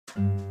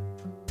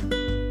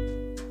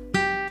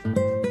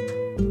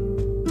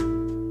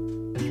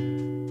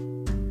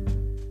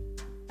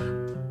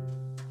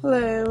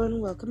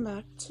welcome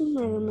back to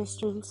Murder,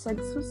 Mystery, and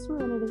Sex with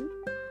Serenity.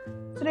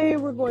 Today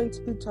we're going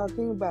to be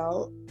talking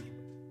about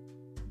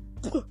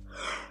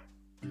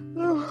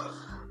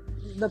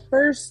the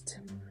first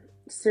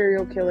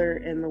serial killer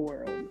in the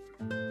world.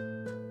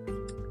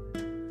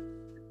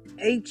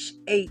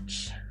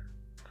 H.H.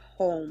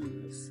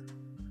 Holmes.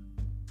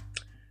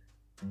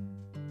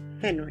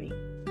 Henry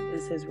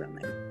is his real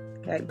name,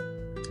 okay?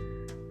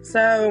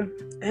 So,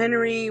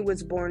 Henry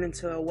was born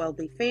into a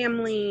wealthy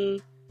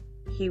family.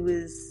 He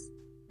was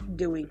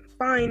doing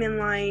fine in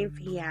life.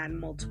 He had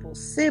multiple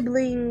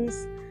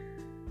siblings.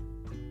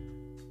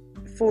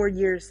 4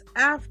 years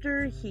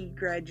after, he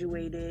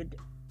graduated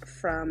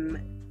from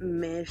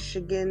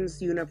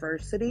Michigan's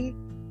University.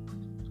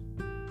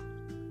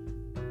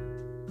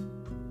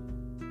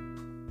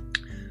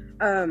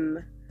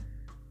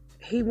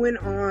 He went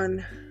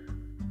on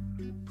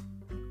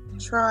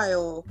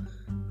trial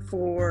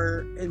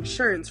for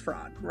insurance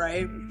fraud,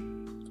 right?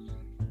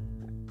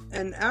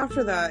 And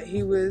after that,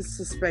 he was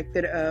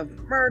suspected of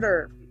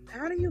murder.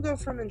 How do you go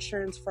from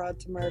insurance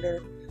fraud to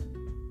murder?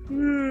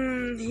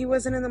 He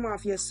wasn't in the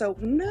mafia, so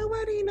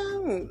nobody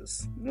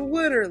knows.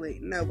 Literally,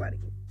 nobody.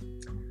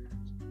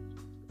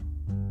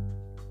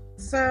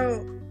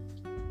 So,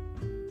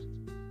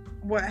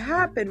 what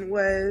happened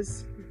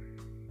was,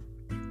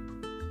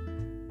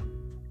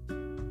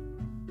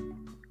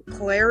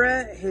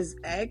 Clara, his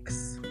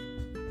ex,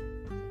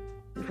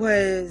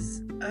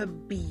 was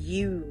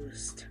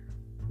abused.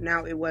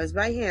 Now, it was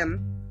by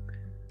him.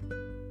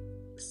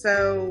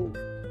 So,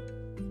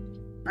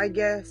 I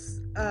guess,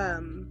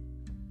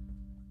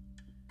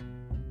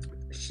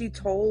 she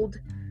told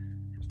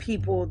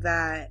people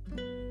that,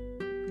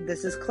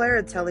 this is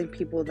Clara telling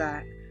people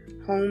that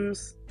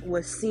Holmes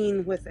was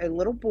seen with a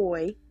little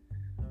boy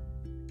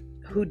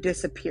who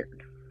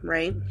disappeared,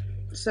 right?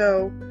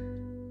 So,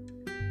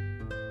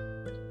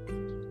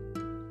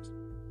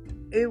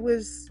 it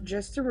was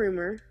just a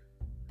rumor.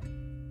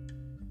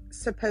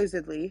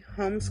 Supposedly,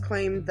 Holmes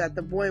claimed that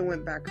the boy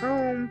went back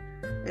home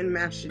in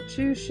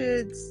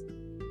Massachusetts.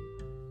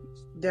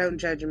 Don't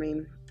judge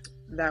me.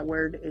 That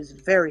word is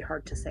very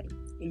hard to say.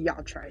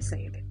 Y'all try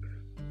saying it.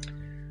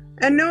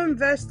 And no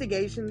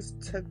investigations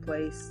took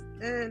place,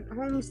 and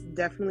Holmes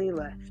definitely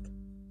left.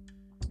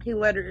 He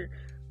later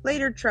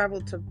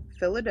traveled to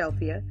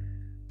Philadelphia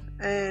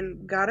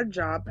and got a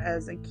job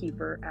as a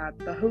keeper at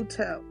the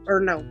hotel. Or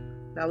no,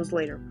 that was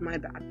later. My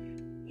bad.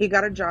 He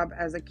got a job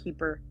as a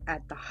keeper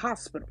at the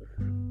hospital.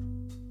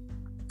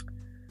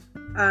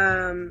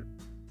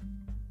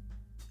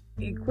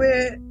 He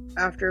quit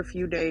after a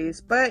few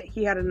days, but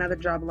he had another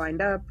job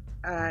lined up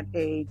at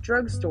a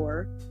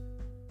drugstore.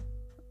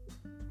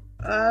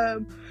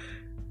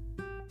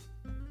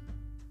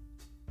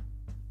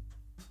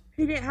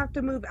 He didn't have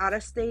to move out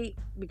of state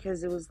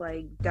because it was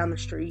like down the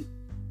street.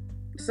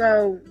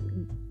 So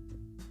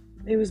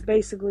it was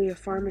basically a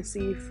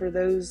pharmacy for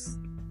those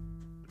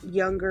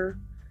younger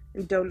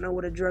and don't know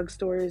what a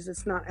drugstore is.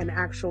 It's not an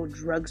actual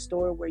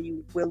drugstore where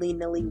you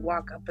willy-nilly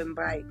walk up and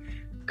buy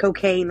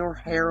cocaine or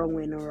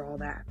heroin or all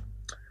that.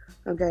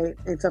 Okay,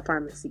 it's a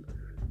pharmacy.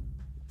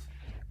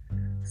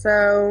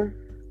 So,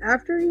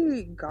 after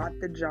he got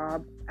the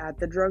job at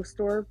the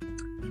drugstore,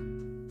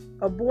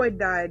 a boy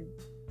died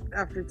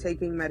after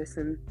taking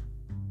medicine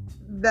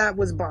that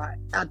was bought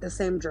at the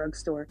same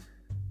drugstore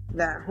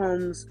that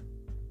Holmes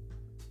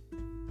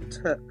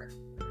took,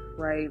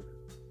 right?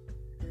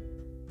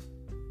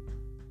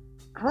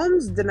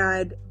 Holmes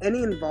denied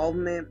any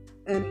involvement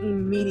and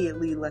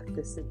immediately left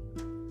the city.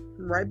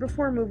 Right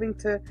before moving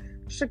to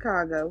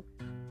Chicago,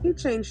 he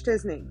changed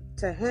his name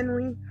to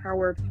Henry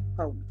Howard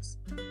Holmes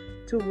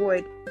to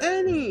avoid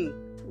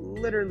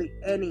literally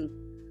any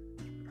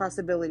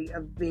possibility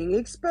of being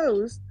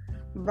exposed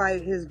by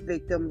his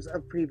victims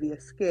of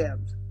previous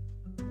scams.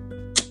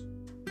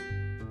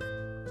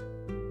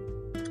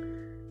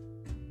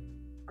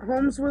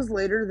 Holmes was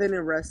later then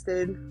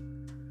arrested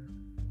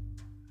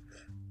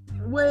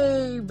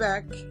way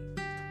back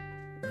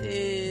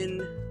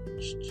in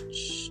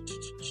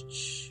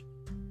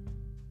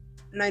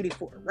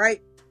 94,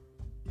 right?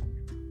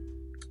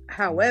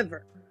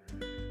 However,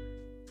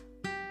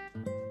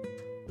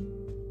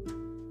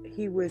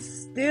 he was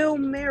still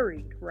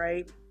married,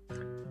 right?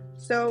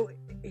 So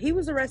he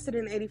was arrested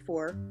in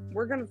 84.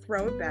 We're going to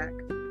throw it back.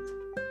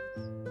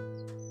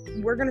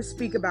 We're going to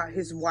speak about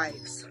his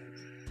wives.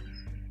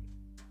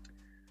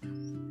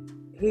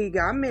 He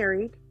got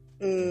married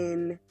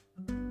in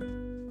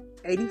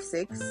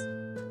 86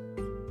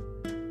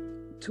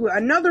 to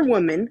another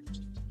woman,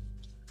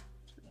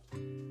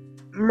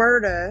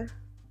 Murda,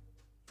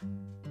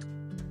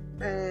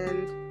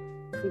 and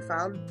he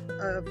filed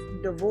a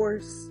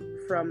divorce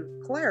from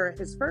Clara,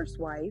 his first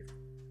wife,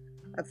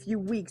 a few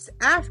weeks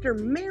after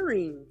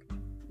marrying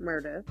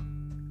Murda,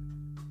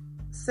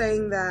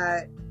 saying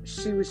that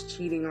she was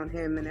cheating on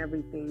him and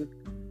everything.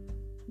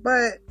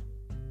 But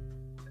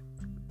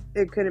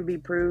it couldn't be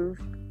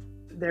proved.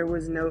 There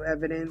was no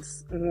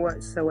evidence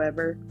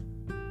whatsoever.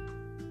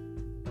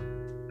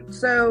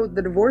 So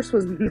the divorce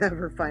was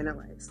never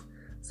finalized.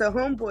 So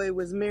homeboy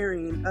was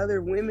marrying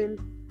other women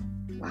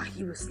while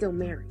he was still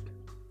married.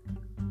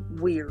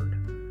 Weird.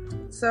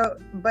 So,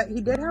 but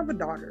he did have a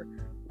daughter,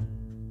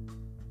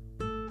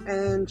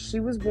 and she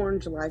was born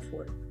July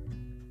 4th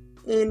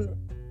in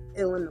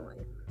Illinois.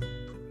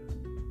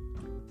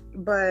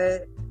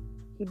 But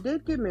he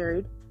did get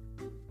married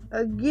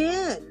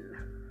again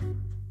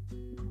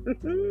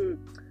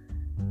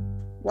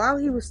while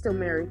he was still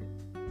married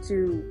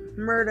to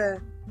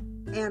Myrta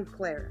and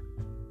Clara.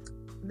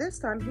 This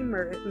time he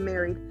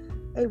married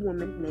a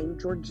woman named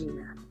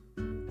Georgina.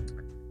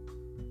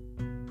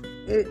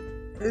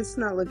 It's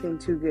not looking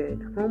too good.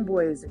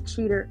 Homeboy is a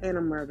cheater and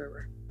a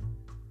murderer.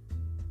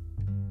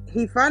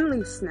 He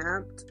finally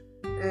snapped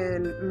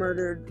and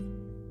murdered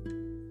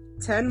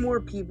 10 more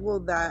people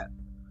that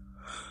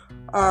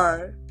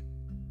are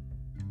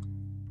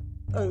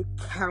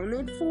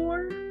accounted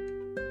for,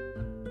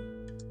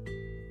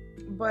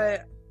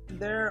 but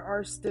there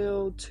are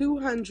still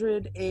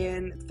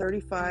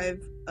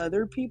 235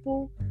 other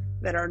people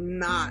that are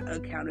not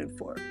accounted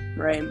for,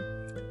 right?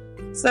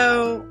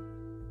 So,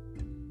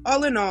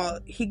 all in all,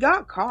 he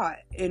got caught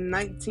in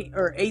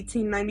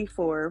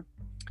 1894.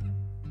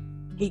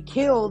 He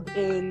killed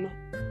in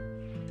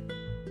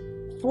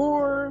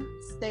 4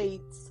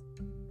 states,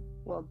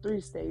 well,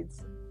 3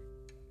 states.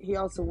 He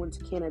also went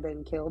to Canada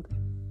and killed.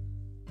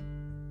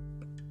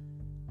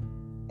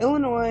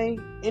 Illinois,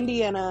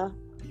 Indiana,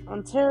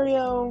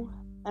 Ontario,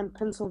 and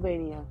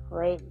Pennsylvania,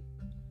 right?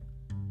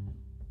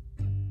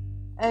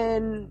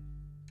 And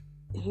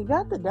he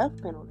got the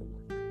death penalty.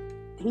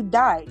 He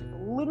died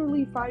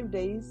literally 5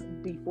 days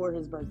before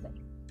his birthday.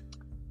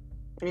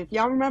 And if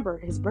y'all remember,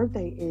 his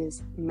birthday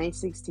is May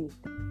 16th.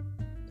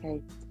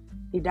 Okay?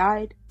 He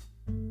died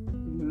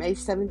May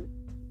 7th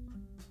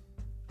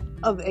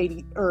of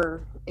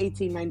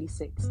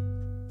 1896.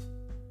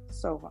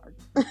 So hard.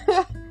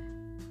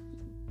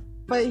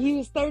 But he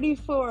was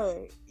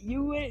 34.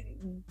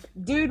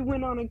 Dude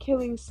went on a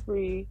killing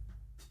spree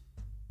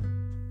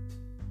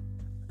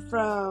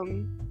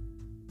from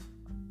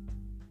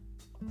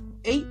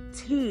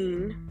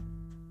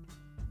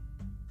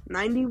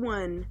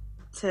 1891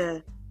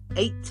 to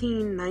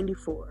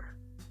 1894.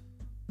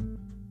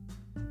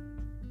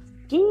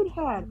 Dude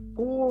had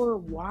 4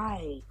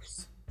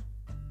 wives.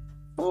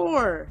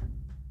 4.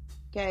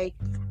 Okay?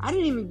 I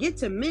didn't even get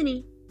to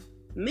Minnie.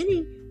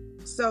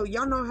 So,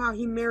 y'all know how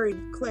he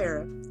married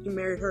Clara. He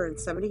married her in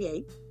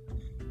 78.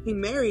 He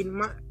married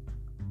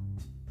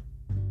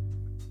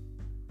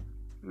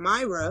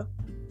Myra.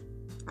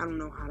 I don't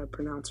know how to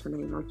pronounce her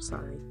name. I'm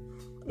sorry.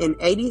 In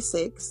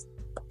 86.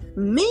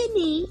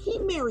 He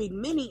married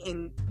Minnie,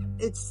 and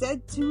it's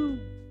said to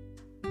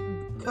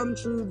come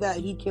true that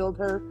he killed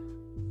her.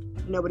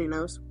 Nobody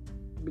knows,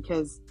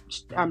 because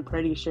I'm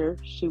pretty sure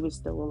she was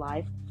still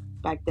alive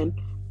back then.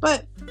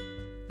 But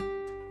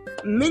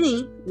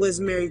Minnie was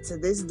married to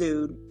this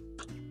dude,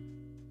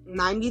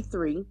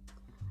 93.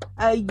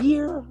 A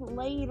year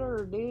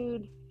later,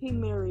 dude, he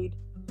married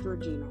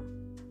Georgina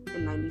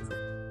in 94.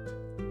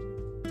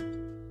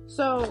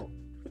 So,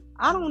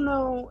 I don't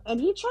know. And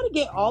he tried to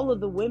get all of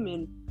the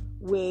women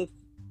with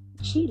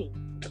cheating.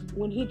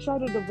 When he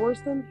tried to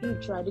divorce them, he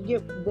tried to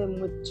get them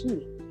with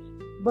cheating.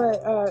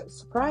 But,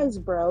 surprise,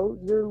 bro,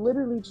 you're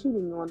literally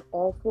cheating on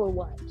all 4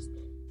 wives.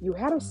 You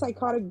had a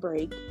psychotic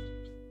break.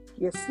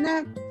 You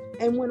snapped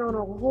and went on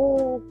a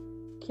whole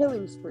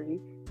killing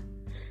spree.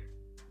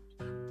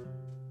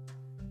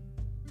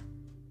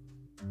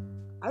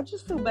 I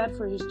just feel bad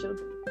for his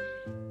children.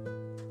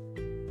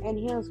 And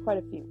he has quite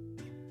a few.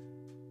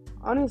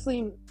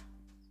 Honestly,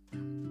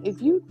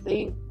 if you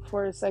think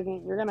for a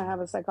second you're going to have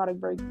a psychotic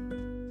break,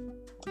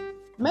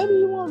 maybe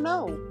you won't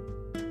know.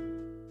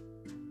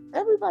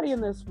 Everybody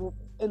in this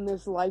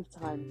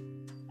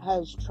lifetime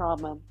has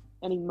trauma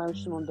and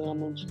emotional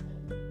damage.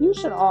 You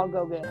should all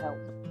go get help.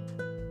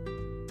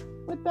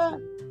 With that,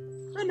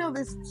 I know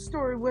this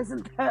story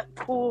wasn't that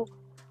cool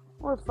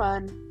or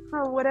fun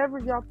or whatever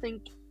y'all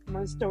think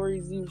my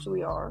stories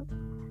usually are,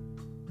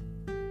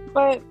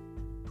 but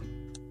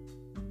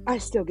I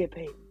still get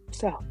paid,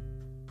 so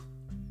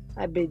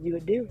I bid you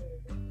adieu.